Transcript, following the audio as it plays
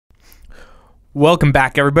Welcome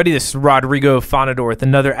back, everybody. This is Rodrigo Fonador with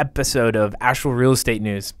another episode of Asheville Real Estate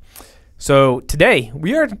News. So today,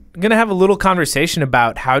 we are going to have a little conversation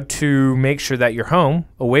about how to make sure that your home,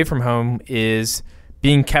 away from home, is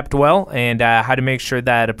being kept well, and how to make sure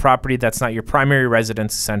that a property that's not your primary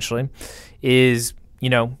residence, essentially, is,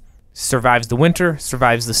 survives the winter,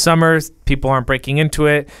 survives the summers, people aren't breaking into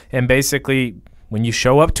it, and basically, when you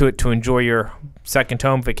show up to it to enjoy your second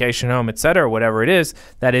home, vacation home, etc., whatever it is,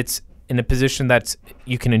 that it's in a position that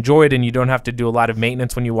you can enjoy it and you don't have to do a lot of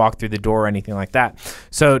maintenance when you walk through the door or anything like that.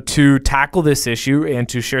 So to tackle this issue and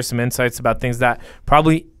to share some insights about things that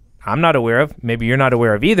probably I'm not aware of, maybe you're not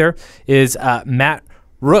aware of either, is Matt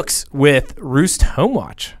Rooks with Roost Home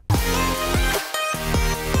Watch.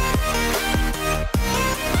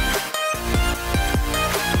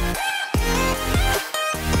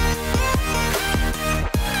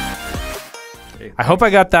 I hope I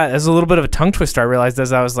got that as a little bit of a tongue twister. I realized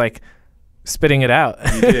as I was spitting it out.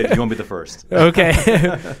 You did. You won't be the first. Okay.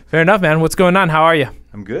 Fair enough, man. What's going on? How are you?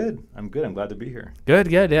 I'm good. I'm glad to be here.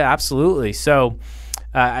 Good. Yeah, absolutely. So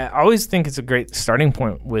I always think it's a great starting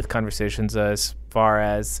point with conversations as far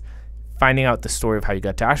as finding out the story of how you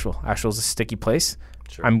got to Asheville. Asheville's a sticky place.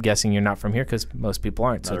 Sure. I'm guessing you're not from here because most people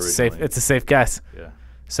aren't. So it's a safe guess. Yeah.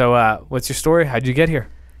 So what's your story? How'd you get here?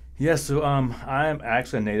 Yeah, so I'm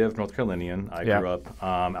actually a native North Carolinian. I grew up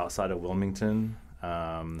outside of Wilmington.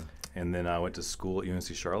 And then I went to school at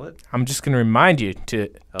UNC Charlotte. I'm just going to remind you to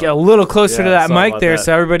get a little closer to that mic there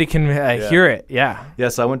so everybody can hear it. Yeah. Yeah,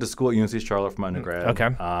 so I went to school at UNC Charlotte for my undergrad.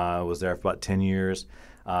 Okay. I was there for about 10 years.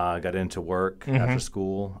 Got into work after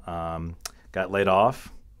school. Got laid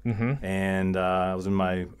off. And I was in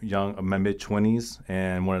my mid-20s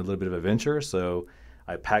and wanted a little bit of adventure. So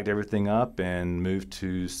I packed everything up and moved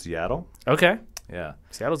to Seattle. Okay. Yeah.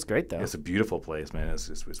 Seattle's great, though. It's a beautiful place, man.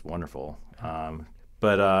 It's wonderful.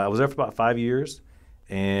 But I was there for about 5 years,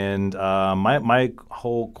 and my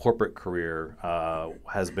whole corporate career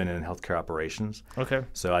has been in healthcare operations. Okay.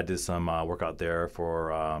 So I did some work out there for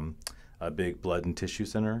a big blood and tissue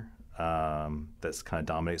center that's kind of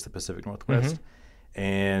dominates the Pacific Northwest.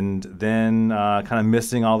 And then kind of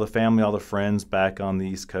missing all the family, all the friends back on the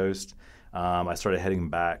East Coast, I started heading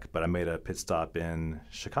back, but I made a pit stop in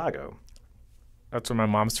Chicago. That's where my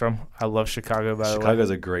mom's from. I love Chicago, by the way. Chicago's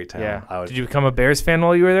a great town. Yeah. Did you become a Bears fan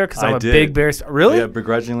while you were there? Because I'm a did. big Bears. Really? Yeah,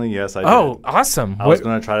 begrudgingly, yes, I did. Oh, awesome. I was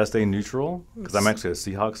going to try to stay neutral because I'm actually a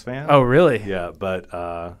Seahawks fan. Oh, really? Yeah, but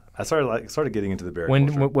I started getting into the Bears.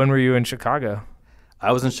 When were you in Chicago?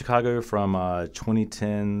 I was in Chicago from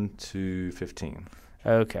 2010 to 15.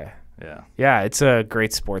 Okay. Yeah. Yeah, it's a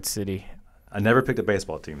great sports city. I never picked a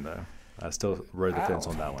baseball team, though. I still rode the fence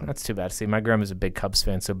on that one. That's too bad. See, my grandma's a big Cubs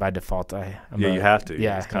fan, so by default, you have to.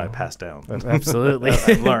 Yeah, it's kind of passed down. Absolutely.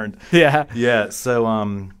 I've learned. Yeah. Yeah. So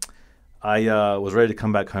I was ready to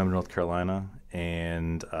come back home to North Carolina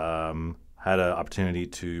and had an opportunity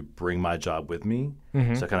to bring my job with me.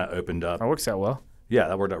 So I kind of opened up. That works out well. Yeah,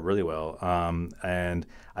 that worked out really well. And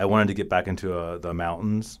I wanted to get back into the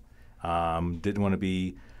mountains. Didn't want to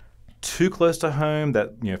be too close to home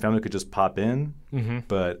that family could just pop in,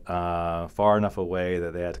 but far enough away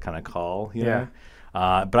that they had to kind of call. You know?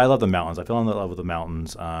 But I love the mountains. I fell in love with the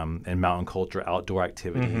mountains and mountain culture, outdoor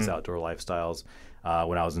activities, outdoor lifestyles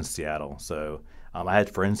when I was in Seattle. So I had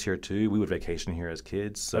friends here too. We would vacation here as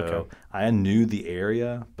kids, so I knew the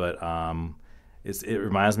area. But it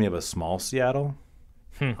reminds me of a small Seattle.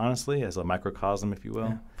 Honestly, as a microcosm, if you will.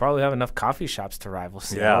 Yeah. Probably have enough coffee shops to rival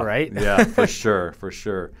Seattle, right? Yeah, for sure.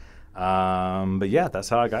 But yeah, that's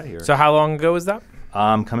how I got here. So how long ago was that?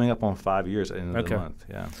 Coming up on 5 years at the end of the month.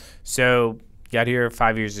 Yeah. So you got here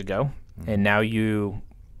 5 years ago, and now you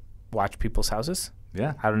watch people's houses?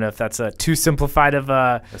 Yeah. I don't know if that's a too simplified of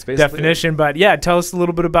a definition, but yeah, tell us a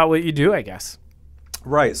little bit about what you do, I guess.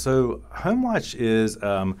 Right. So Home Watch is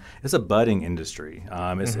it's a budding industry.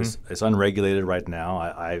 It's unregulated right now.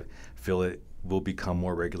 I feel it will become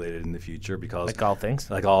more regulated in the future because like all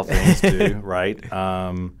things too, right?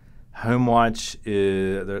 Home Watch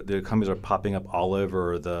is the companies are popping up all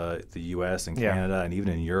over the U.S. and Canada and even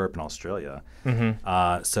in Europe and Australia.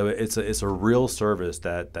 So it's a real service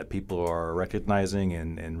that people are recognizing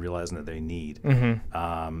and realizing that they need.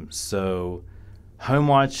 So Home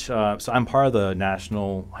Watch. So I'm part of the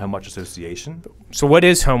National Home Watch Association. So what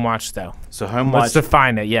is Home Watch, though? So Home Watch. Let's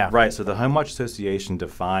define it. Yeah. Right. So the Home Watch Association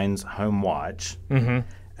defines Home Watch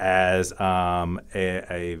as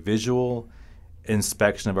a visual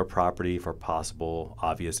inspection of a property for possible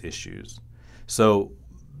obvious issues. So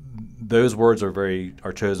those words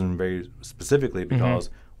are chosen very specifically because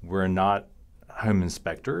we're not home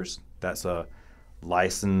inspectors. That's a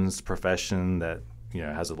licensed profession that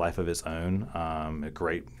has a life of its own, a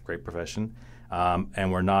great profession,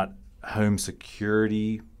 and we're not home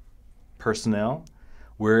security personnel.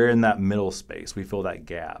 We're in that middle space. We fill that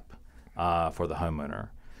gap for the homeowner.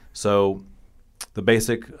 So the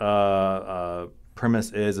basic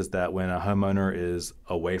premise is that when a homeowner is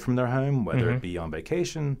away from their home, whether it be on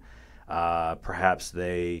vacation, perhaps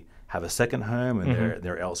they have a second home and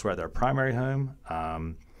they're elsewhere at their primary home,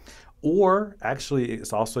 or actually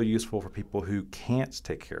it's also useful for people who can't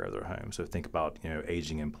take care of their home. So think about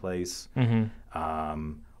aging in place,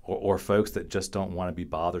 or folks that just don't want to be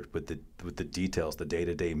bothered with the details, the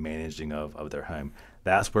day-to-day managing of their home.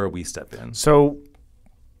 That's where we step in. So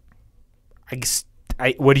I guess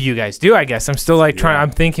what do you guys do? I guess I'm still like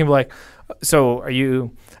I'm thinking like, so are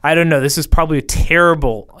you? I don't know. This is probably a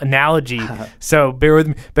terrible analogy, so bear with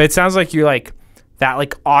me. But it sounds like you're like that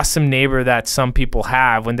like awesome neighbor that some people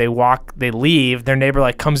have when they leave, their neighbor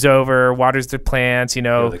like comes over, waters their plants,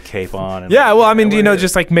 the cape on. And well, I mean,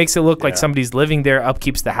 just like makes it look like somebody's living there,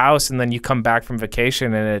 upkeeps the house, and then you come back from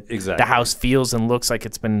vacation and the house feels and looks like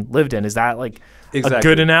it's been lived in. Is that like a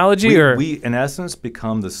good analogy? We in essence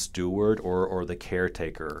become the steward or the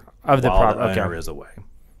caretaker of the while the owner is away.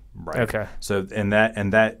 Right. Okay. So and that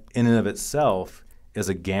in and of itself is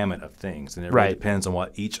a gamut of things, and it really depends on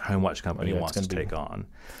what each home watch company wants to take on.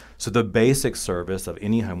 So the basic service of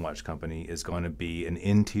any home watch company is going to be an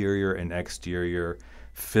interior and exterior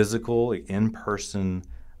physical in-person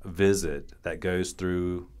visit that goes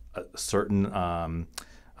through certain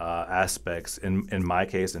aspects. In my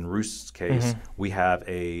case, in Roost's case, we have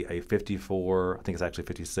a 54, I think it's actually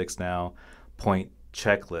 56 now, point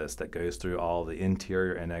checklist that goes through all the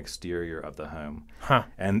interior and exterior of the home.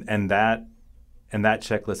 And that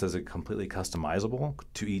checklist is completely customizable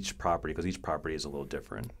to each property because each property is a little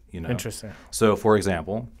different. Interesting. So, for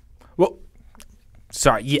example,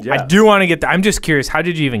 sorry, I do want to get that. I'm just curious. How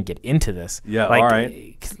did you even get into this? Yeah, like, all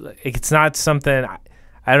right. It's not something.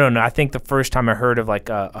 I don't know. I think the first time I heard of like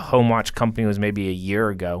a home watch company was maybe a year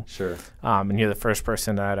ago. Sure. And you're the first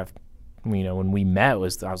person that when we met I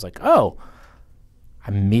was like, oh,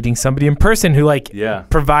 I'm meeting somebody in person who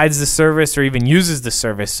provides the service or even uses the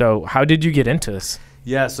service. So how did you get into this?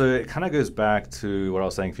 Yeah, so it kind of goes back to what I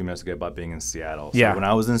was saying a few minutes ago about being in Seattle. So when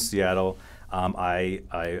I was in Seattle,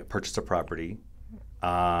 I purchased a property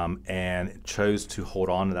and chose to hold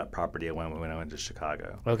on to that property when I went to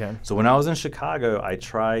Chicago. Okay. So when I was in Chicago, I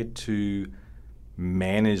tried to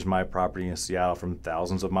manage my property in Seattle from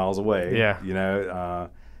thousands of miles away. Yeah.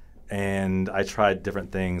 And I tried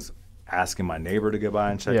different things, asking my neighbor to go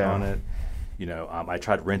by and check on it. I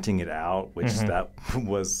tried renting it out, which that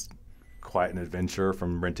was quite an adventure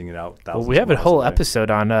from renting it out. Well, we have a whole episode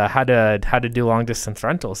on how to do long distance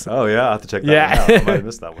rentals. Oh yeah, I'll have to check that one out. I might have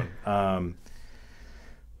missed that one.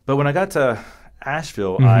 But when I got to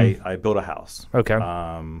Asheville, I built a house. Okay.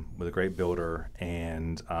 With a great builder,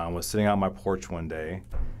 and was sitting out on my porch one day.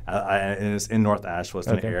 And it's in North Asheville. It's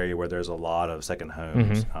an area where there's a lot of second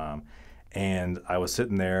homes. And I was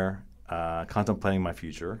sitting there contemplating my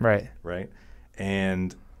future. Right.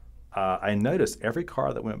 And I noticed every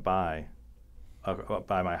car that went by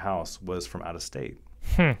my house was from out of state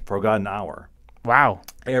for about an hour. Wow.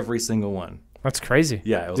 Every single one. That's crazy.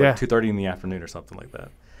 Yeah, it was like 2:30 in the afternoon or something like that.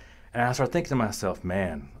 And I started thinking to myself,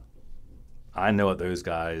 man, I know what those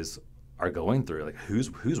guys are going through. Like,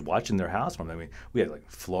 who's watching their house from them? I mean, we had like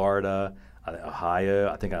Florida, Ohio.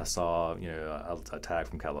 I think I saw a tag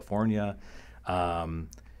from California.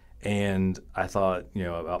 And I thought,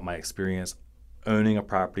 about my experience owning a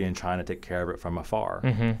property and trying to take care of it from afar.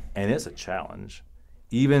 And it's a challenge.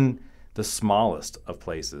 Even the smallest of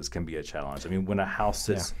places can be a challenge. I mean, when a house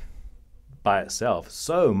sits by itself,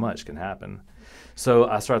 so much can happen. So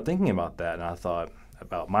I started thinking about that, and I thought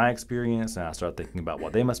about my experience, and I started thinking about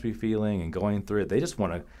what they must be feeling and going through it. They just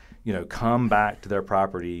want to, come back to their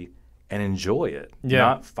property and enjoy it,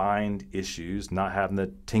 not find issues, not having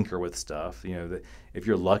to tinker with stuff. If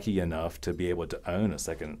you're lucky enough to be able to own a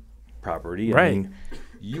second property, I mean,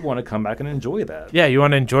 you want to come back and enjoy that. Yeah, you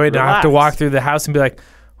want to enjoy it. Not have to walk through the house and be like,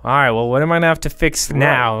 all right, well, what am I going to have to fix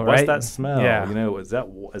now, What's right? that smell? Yeah. Is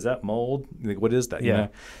that mold? Like, what is that? Yeah.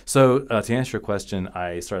 So to answer your question,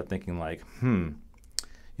 I started thinking like,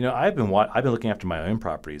 I've been looking after my own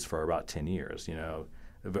properties for about 10 years,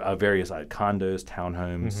 various condos,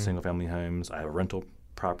 townhomes, single-family homes. I have a rental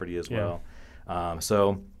property as well.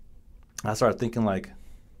 So I started thinking like,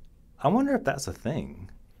 I wonder if that's a thing.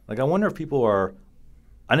 Like, I wonder if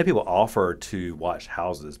I know people offer to watch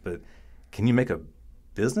houses, but can you make a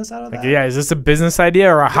business out of that? Is this a business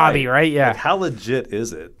idea or a hobby, right? Yeah. Like, how legit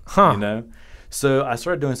is it? So I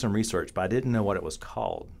started doing some research, but I didn't know what it was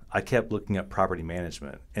called. I kept looking at property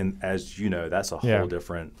management, and as you know, that's a whole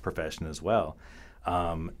different profession as well.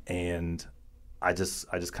 And I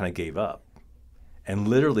just kind of gave up. And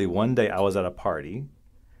literally one day I was at a party,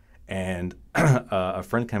 and a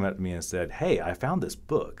friend came up to me and said, "Hey, I found this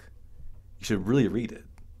book. You should really read it."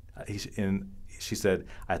 And she said,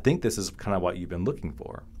 "I think this is kind of what you've been looking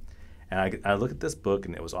for." And I looked at this book,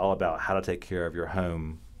 and it was all about how to take care of your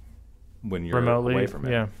home when you're remotely away from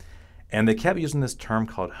it. Yeah. And they kept using this term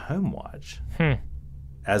called home watch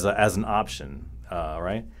as an option,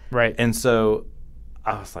 right? Right. And so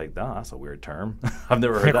I was like, "Oh, that's a weird term. I've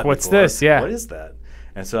never heard that What's before. this? Yeah. What is that?"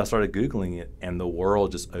 And so I started Googling it, and the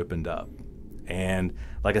world just opened up. And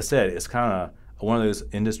like I said, it's kind of one of those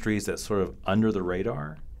industries that's sort of under the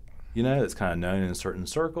radar. It's kind of known in certain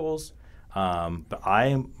circles. But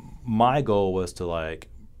my goal was to like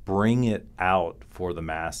bring it out for the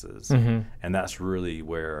masses, and that's really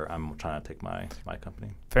where I'm trying to take my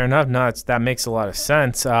company. Fair enough. No, that makes a lot of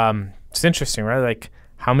sense. It's interesting, right? Like,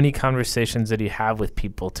 how many conversations did you have with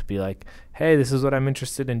people to be like, "Hey, this is what I'm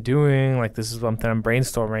interested in doing. Like, this is something I'm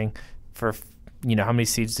brainstorming for." How many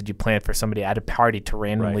seeds did you plant for somebody at a party to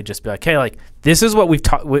randomly just be like, "Hey, like, this is what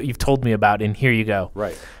what you've told me about, and here you go."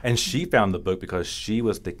 Right. And she found the book because she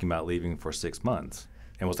was thinking about leaving for 6 months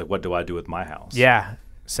and was like, "What do I do with my house?" Yeah.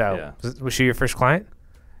 So was she your first client?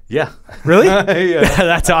 Yeah. Really? Yeah.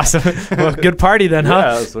 That's awesome. Well, good party then,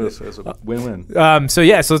 huh? Yeah, so it's a win-win. So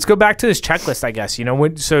let's go back to this checklist, I guess.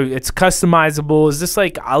 So it's customizable. Is this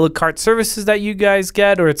like a la carte services that you guys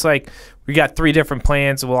get, or it's like we got 3 different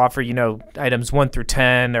plans and we'll offer, items 1 through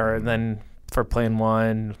 10, or then for plan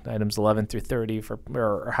 1, items 11 through 30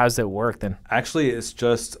 or how's it work then? Actually, it's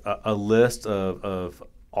just a list of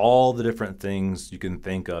all the different things you can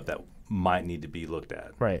think of that might need to be looked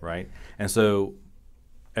at. Right. And so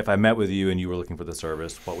if I met with you and you were looking for the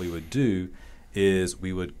service, what we would do is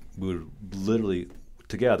we would literally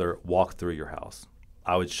together walk through your house.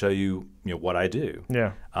 I would show you, what I do.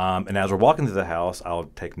 Yeah. And as we're walking through the house, I'll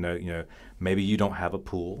take note, maybe you don't have a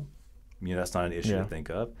pool. That's not an issue to think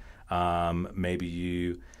of.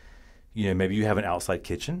 Maybe maybe you have an outside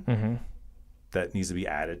kitchen that needs to be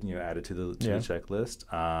added to the checklist.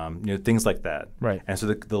 Things like that. Right. And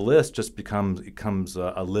so the list just becomes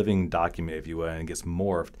a living document, if you will, and it gets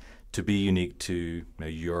morphed to be unique to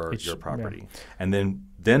your property. Yeah. And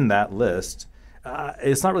then that list,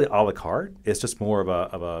 it's not really a la carte. It's just more of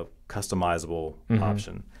a customizable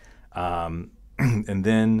option. And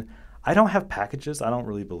then I don't have packages. I don't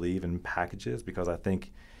really believe in packages because I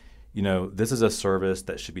think, this is a service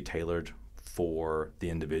that should be tailored for the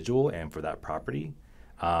individual and for that property.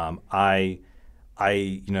 The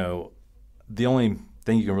only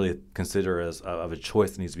thing you can really consider as of a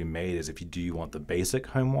choice that needs to be made is if you want the basic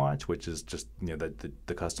home watch, which is just the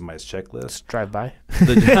customized checklist. Just drive by.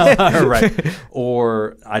 Right.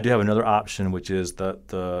 Or I do have another option, which is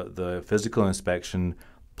the physical inspection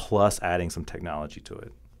plus adding some technology to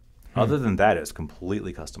it. Other than that, it's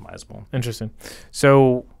completely customizable. Interesting.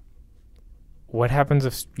 So what happens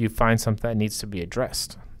if you find something that needs to be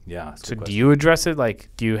addressed? Yeah. So do you address it? Like,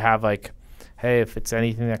 do you have like, hey, if it's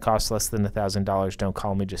anything that costs less than $1,000, don't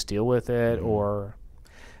call me, just deal with it? Or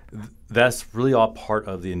that's really all part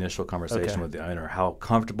of the initial conversation with the owner, how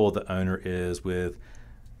comfortable the owner is with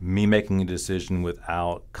me making a decision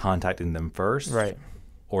without contacting them first, right,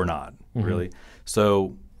 or not, really.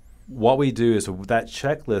 So what we do is that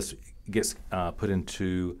checklist gets put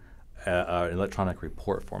into an electronic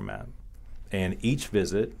report format. And each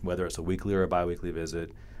visit, whether it's a weekly or a biweekly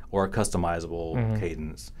visit or a customizable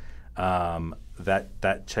cadence,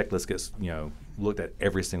 that checklist gets looked at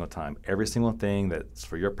every single time. Every single thing that's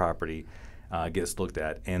for your property gets looked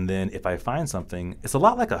at. And then if I find something, it's a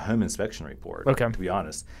lot like a home inspection report, to be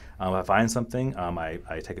honest. If I find something,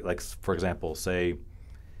 I take it, like, for example, say,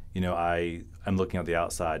 I'm looking at the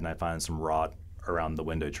outside and I find some rot around the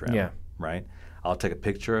window trim, right? I'll take a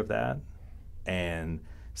picture of that and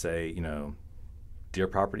say, dear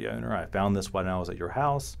property owner, I found this when I was at your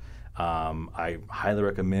house. I highly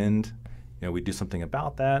recommend, we do something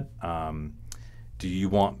about that. Do you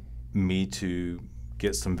want me to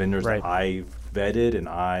get some vendors that I've vetted and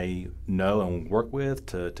I know and work with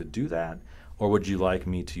to do that? Or would you like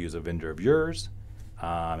me to use a vendor of yours?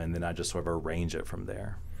 And then I just sort of arrange it from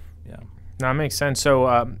there. Yeah. No, that makes sense. So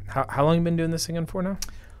how long have you been doing this again for now?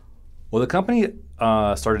 Well, the company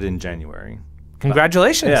started in January.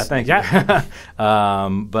 Congratulations. Yeah, thank you.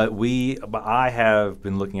 But I have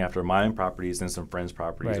been looking after my own properties and some friends'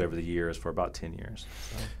 properties over the years for about 10 years.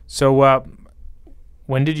 So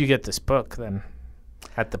when did you get this book then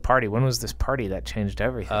at the party? When was this party that changed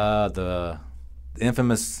everything? The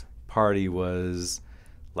infamous party was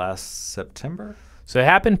last September. So it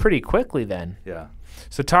happened pretty quickly then. Yeah.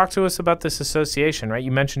 So talk to us about this association, right?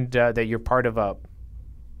 You mentioned that you're part of a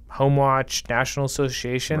Home Watch National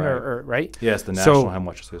Association, Right. or right? Yes, the National Home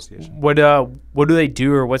Watch Association. What do they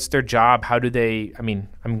do, or what's their job? How do they? I mean,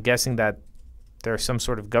 I'm guessing that they're some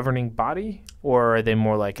sort of governing body, or are they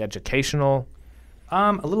more like educational?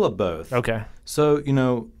 A little of both. Okay. So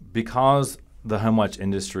because the home watch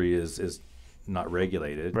industry is not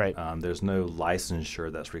regulated, right? There's no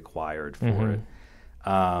licensure that's required for it.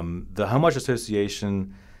 The Home Watch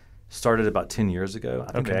Association started about 10 years ago.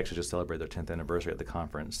 I think they actually just celebrated their 10th anniversary at the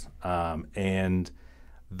conference. And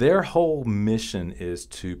their whole mission is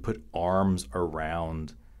to put arms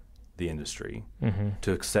around the industry,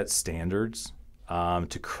 to set standards,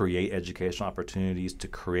 to create educational opportunities, to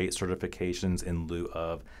create certifications in lieu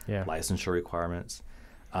of licensure requirements.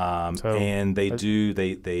 And they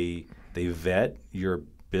vet your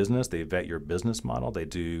business. They vet your business model. They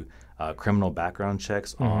do criminal background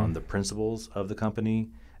checks on the principals of the company.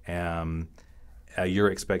 You're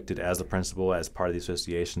expected as a principal, as part of the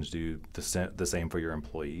association, to do the same for your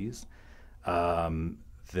employees.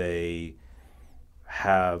 They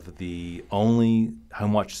have the only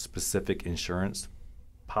Home Watch specific insurance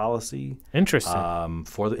policy. Interesting.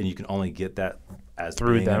 And you can only get that as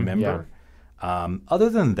through being a member. Yeah. Other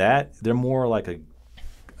than that, they're more like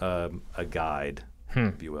a guide,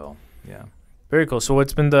 if you will. Yeah. Very cool. So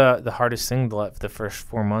what's been the hardest thing the first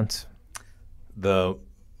 4 months? The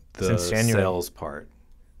sales part.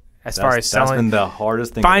 As far as selling, that's been the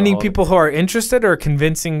hardest thing. Finding people who are interested, or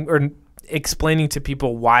convincing, or explaining to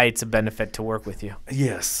people why it's a benefit to work with you.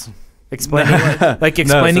 Yes. Explaining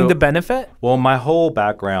the benefit? Well, my whole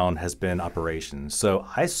background has been operations. So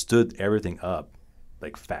I stood everything up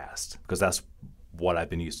like fast because that's what I've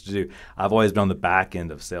been used to do. I've always been on the back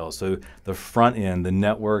end of sales. So the front end, the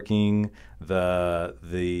networking,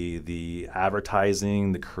 the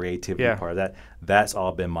advertising, the creativity part of that's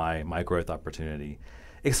all been my growth opportunity.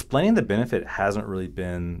 Explaining the benefit hasn't really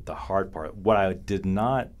been the hard part. What I did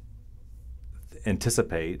not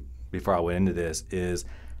anticipate before I went into this is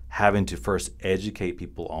having to first educate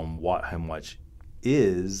people on what Home Watch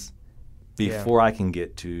is before I can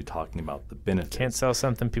get to talking about the benefits. Can't sell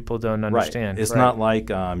something people don't understand. Right. It's not like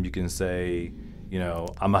you can say,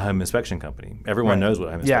 I'm a home inspection company. Everyone knows what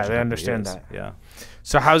a home inspection company is. Yeah, they understand that. Yeah.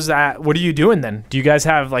 So how's that? What are you doing then? Do you guys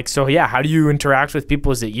have how do you interact with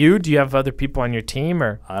people? Is it you? Do you have other people on your team,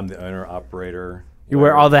 or? I'm the owner, operator. You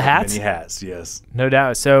wear all the hats? Many hats, yes. No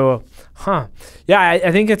doubt. So, yeah,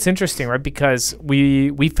 I think it's interesting, right? Because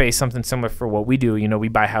we face something similar for what we do. We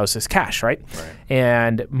buy houses cash, right?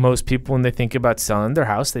 And most people, when they think about selling their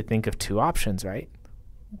house, they think of two options, right?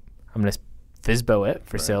 I'm going to FSBO it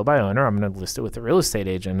for sale by owner. I'm going to list it with a real estate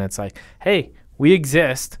agent. And it's like, hey, we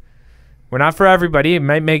exist. We're not for everybody. It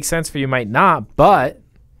might make sense for you, might not, but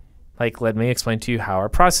let me explain to you how our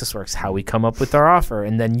process works, how we come up with our offer,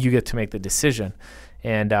 and then you get to make the decision.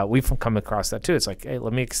 And we've come across that too. It's like, hey,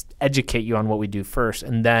 let me educate you on what we do first,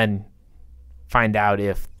 and then find out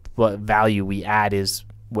if what value we add is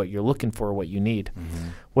what you're looking for, what you need.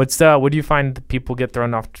 What do you find people get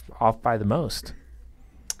thrown off by the most?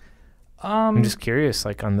 I'm just curious,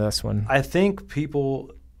 on this one. I think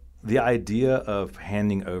people, the idea of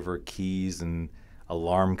handing over keys and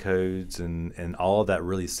alarm codes and all of that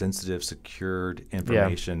really sensitive, secured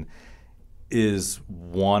information is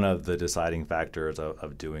one of the deciding factors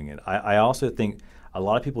of doing it. I also think a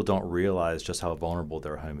lot of people don't realize just how vulnerable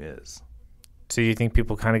their home is. So you think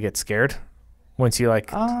people kind of get scared once you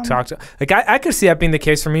talk to I could see that being the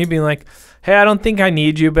case for me, being like, hey, I don't think I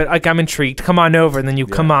need you, but I'm intrigued. Come on over. And then you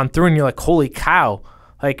come on through and you're like, holy cow.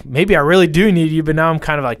 Maybe I really do need you, but now I'm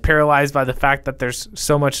kind of paralyzed by the fact that there's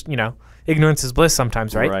so much, ignorance is bliss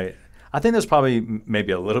sometimes, right? Right. I think there's probably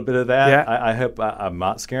maybe a little bit of that. Yeah. I hope I'm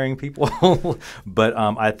not scaring people. But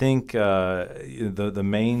I think the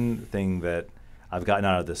main thing that I've gotten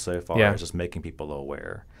out of this so far is just making people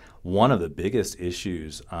aware. One of the biggest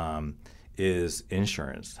issues is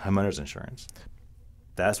insurance, homeowners insurance.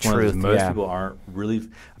 That's one of the most people aren't really.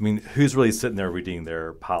 I mean, who's really sitting there reading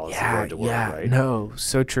their policy word to word, right? No,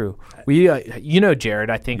 so true. We, Jared,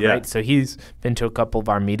 I think, right? So he's been to a couple of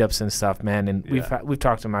our meetups and stuff, man. And we've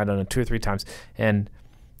talked to him, I don't know, 2 or 3 times. And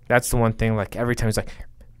that's the one thing. Every time he's like,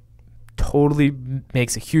 totally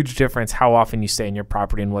makes a huge difference how often you stay in your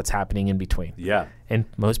property and what's happening in between. Yeah. And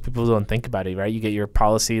most people don't think about it, right? You get your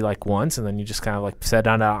policy once, and then you just kind of set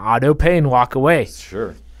on an auto pay and walk away.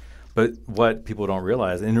 Sure. But what people don't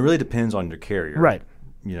realize, and it really depends on your carrier, right?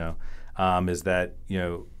 Is that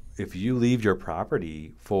if you leave your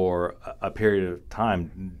property for a period of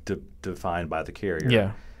time defined by the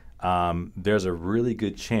carrier, there's a really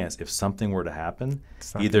good chance if something were to happen,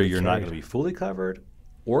 either you're not going to be fully covered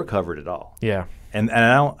or covered at all. Yeah. And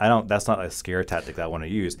I don't. That's not a scare tactic that I want to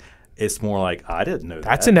use. It's more like I didn't know that.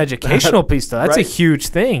 That's an educational piece, though. That's right. a huge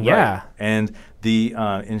thing. Yeah. Right. And the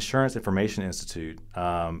Insurance Information Institute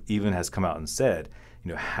even has come out and said,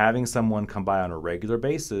 having someone come by on a regular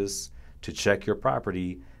basis to check your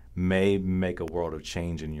property may make a world of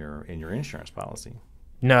change in your insurance policy.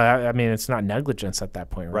 No, I mean, it's not negligence at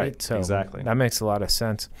that point, right? Right, So exactly. That makes a lot of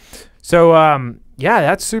sense. So, yeah,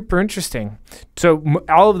 that's super interesting. So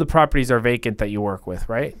all of the properties are vacant that you work with,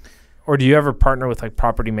 right? Or do you ever partner with like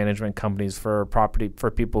property management companies for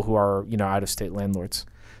people who are, out-of-state landlords?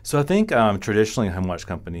 So I think traditionally home watch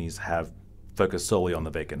companies have focused solely on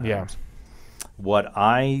the vacant homes. Yeah. What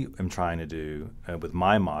I am trying to do with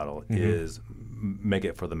my model is make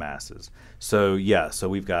it for the masses. So so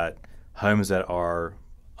we've got homes that are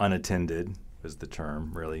unattended is the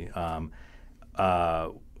term, really.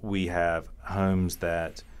 We have homes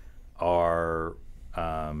that are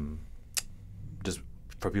just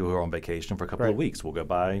for people who are on vacation for a couple of weeks. We'll go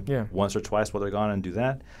by once or twice while they're gone and do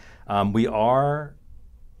that. We are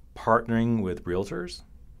partnering with realtors.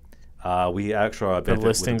 We actually are benefit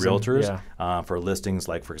with realtors for listings.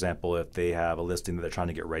 Like, for example, if they have a listing that they're trying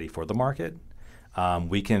to get ready for the market,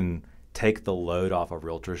 we can take the load off of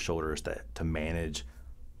realtors' shoulders to manage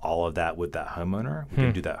all of that with that homeowner. We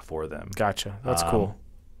can do that for them. Gotcha. That's cool.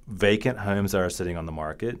 Vacant homes that are sitting on the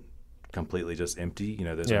market, completely just empty,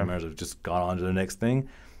 those homeowners have just gone on to the next thing.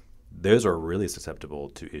 Those are really susceptible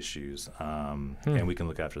to issues, and we can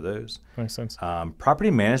look after those. Makes sense. Property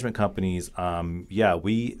management companies,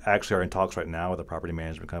 we actually are in talks right now with a property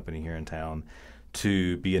management company here in town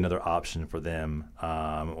to be another option for them,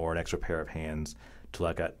 or an extra pair of hands to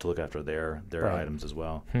look after their items as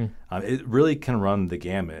well. It really can run the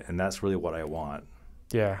gamut, and that's really what I want.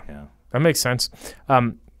 Yeah. That makes sense.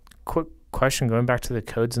 Quick question, going back to the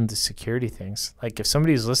codes and the security things. Like, if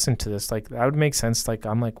somebody's listening to this, like, that would make sense. Like,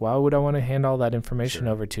 I'm like, why would I want to hand all that information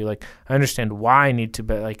over to you? Like, I understand why I need to,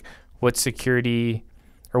 but like, what security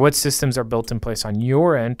or what systems are built in place on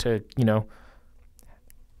your end to,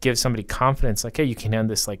 give somebody confidence, like, hey, you can hand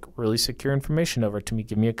this like really secure information over to me,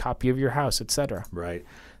 give me a copy of your house, etc. Right.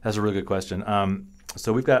 That's a really good question.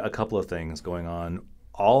 So we've got a couple of things going on.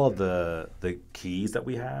 All of the keys that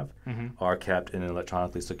we have are kept in an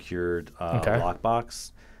electronically secured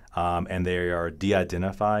lockbox, and they are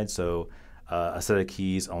de-identified. So a set of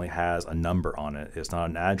keys only has a number on it. It's not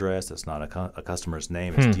an address. It's not a customer's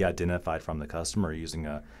name. It's de-identified from the customer using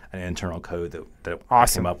an internal code that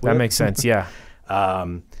awesome. came up with. That makes sense. Yeah.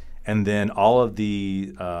 And then all of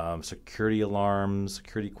the security alarms,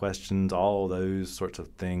 security questions, all of those sorts of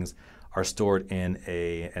things are stored in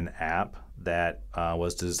an app that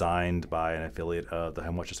was designed by an affiliate of the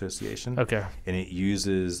Home Watch Association. Okay. And it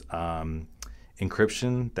uses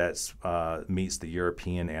encryption that meets the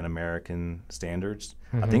European and American standards.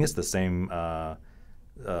 I think it's the same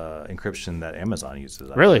encryption that Amazon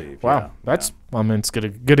uses. Really? Wow. That's it's good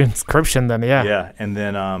encryption then. Yeah. Yeah,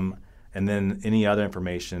 and then any other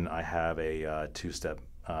information, I have a two-step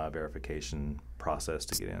verification process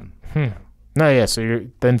to get in. No, yeah. So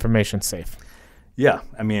the information's safe. Yeah,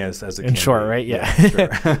 I mean, as it in short, be. right? Yeah. Sure.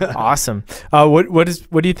 Awesome. What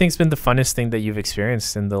do you think's been the funnest thing that you've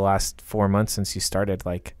experienced in the last 4 months since you started?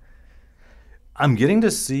 Like, I'm getting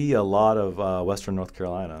to see a lot of Western North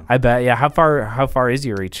Carolina. I bet. Yeah. How far is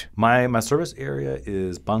your reach? My service area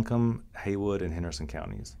is Buncombe, Haywood, and Henderson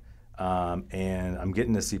counties, and I'm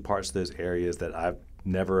getting to see parts of those areas that I've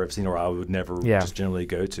never have seen or I would never just generally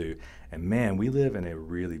go to. And man, we live in a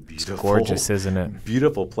really beautiful, it's gorgeous, isn't it?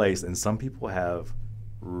 Beautiful place. And some people have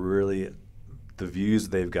really the views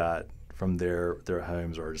they've got from their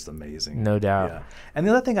homes are just amazing. No doubt. Yeah. And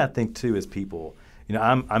the other thing I think too is people.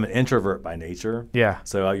 I'm an introvert by nature. Yeah.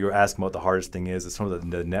 So you were asking what the hardest thing is. It's some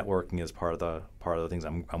of the networking is part of the things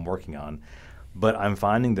I'm working on. But I'm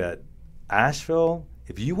finding that Asheville,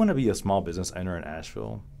 if you want to be a small business owner in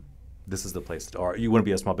Asheville, this is the place or you want to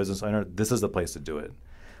be a small business owner, this is the place to do it.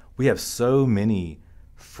 We have so many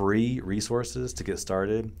free resources to get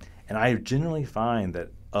started, and I generally find that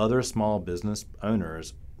other small business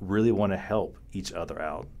owners really want to help each other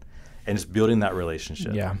out, and it's building that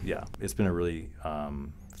relationship. Yeah, it's been a really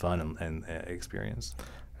fun and experience.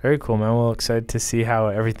 Very cool, man. Well, excited to see how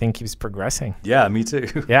everything keeps progressing. Yeah, me too.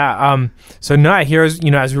 Yeah. So now here, as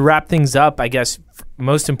we wrap things up, I guess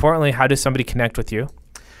most importantly, how does somebody connect with you?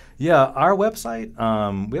 Yeah, our website,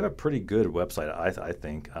 we have a pretty good website, I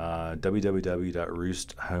think,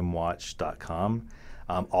 www.roosthomewatch.com.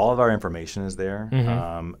 All of our information is there.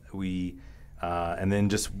 And then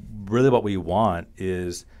just really what we want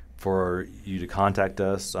is for you to contact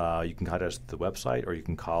us, you can contact us at the website, or you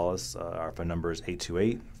can call us. Our phone number is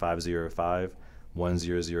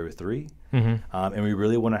 828-505-1003. And we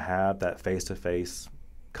really want to have that face-to-face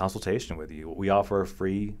consultation with you. We offer a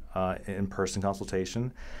free in-person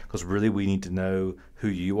consultation because really we need to know who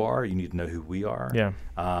you are. You need to know who we are. Yeah.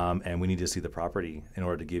 And we need to see the property in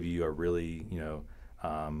order to give you a really,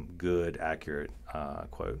 good, accurate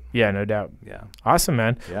quote. Yeah, no doubt. Yeah. Awesome,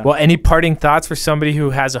 man. Yeah. Well, any parting thoughts for somebody who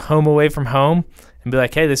has a home away from home and be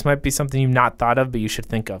like, hey, this might be something you've not thought of, but you should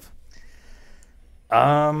think of?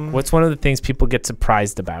 What's one of the things people get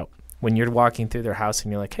surprised about when you're walking through their house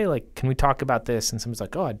and you're like, hey, can we talk about this? And someone's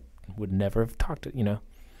like, oh, I would never have talked to.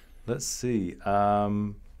 Let's see.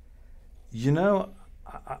 I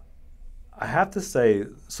have to say,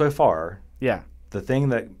 so far, Yeah. the thing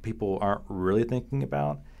that people aren't really thinking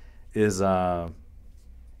about is, and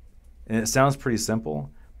it sounds pretty simple,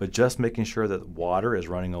 but just making sure that water is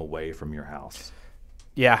running away from your house.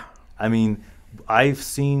 Yeah. I mean, I've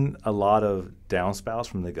seen a lot of downspouts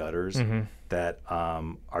from the gutters that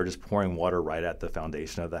are just pouring water right at the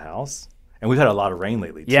foundation of the house. And we've had a lot of rain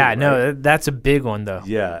lately, too. Yeah, right? no, that's a big one, though.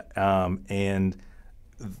 Yeah. And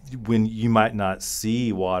when you might not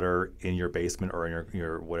see water in your basement or in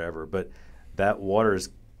your whatever, but that water is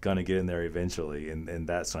going to get in there eventually, and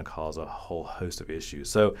that's going to cause a whole host of issues.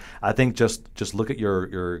 So I think just look at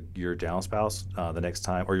your downspouts the next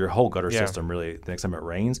time, or your whole gutter system really, the next time it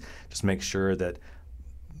rains. Just make sure that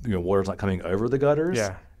water's not coming over the gutters,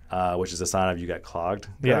 which is a sign of you got clogged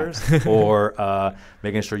gutters, or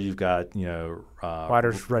making sure you've got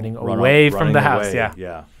water's running away from the house.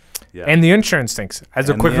 Yeah. And the insurance things. As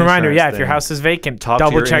a quick reminder, if your house is vacant,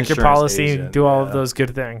 double check your policy, agent. do all of those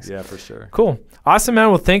good things. Yeah, for sure. Cool. Awesome, man.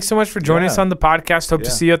 Well, thanks so much for joining us on the podcast. Hope to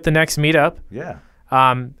see you at the next meetup. Yeah.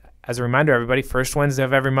 As a reminder, everybody, first Wednesday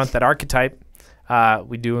of every month at Archetype,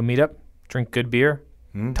 we do a meetup, drink good beer,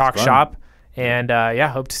 talk shop, and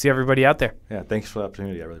hope to see everybody out there. Yeah, thanks for the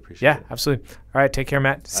opportunity. I really appreciate it. Yeah, absolutely. All right, take care,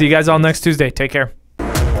 Matt. See you guys all next Tuesday. Take care.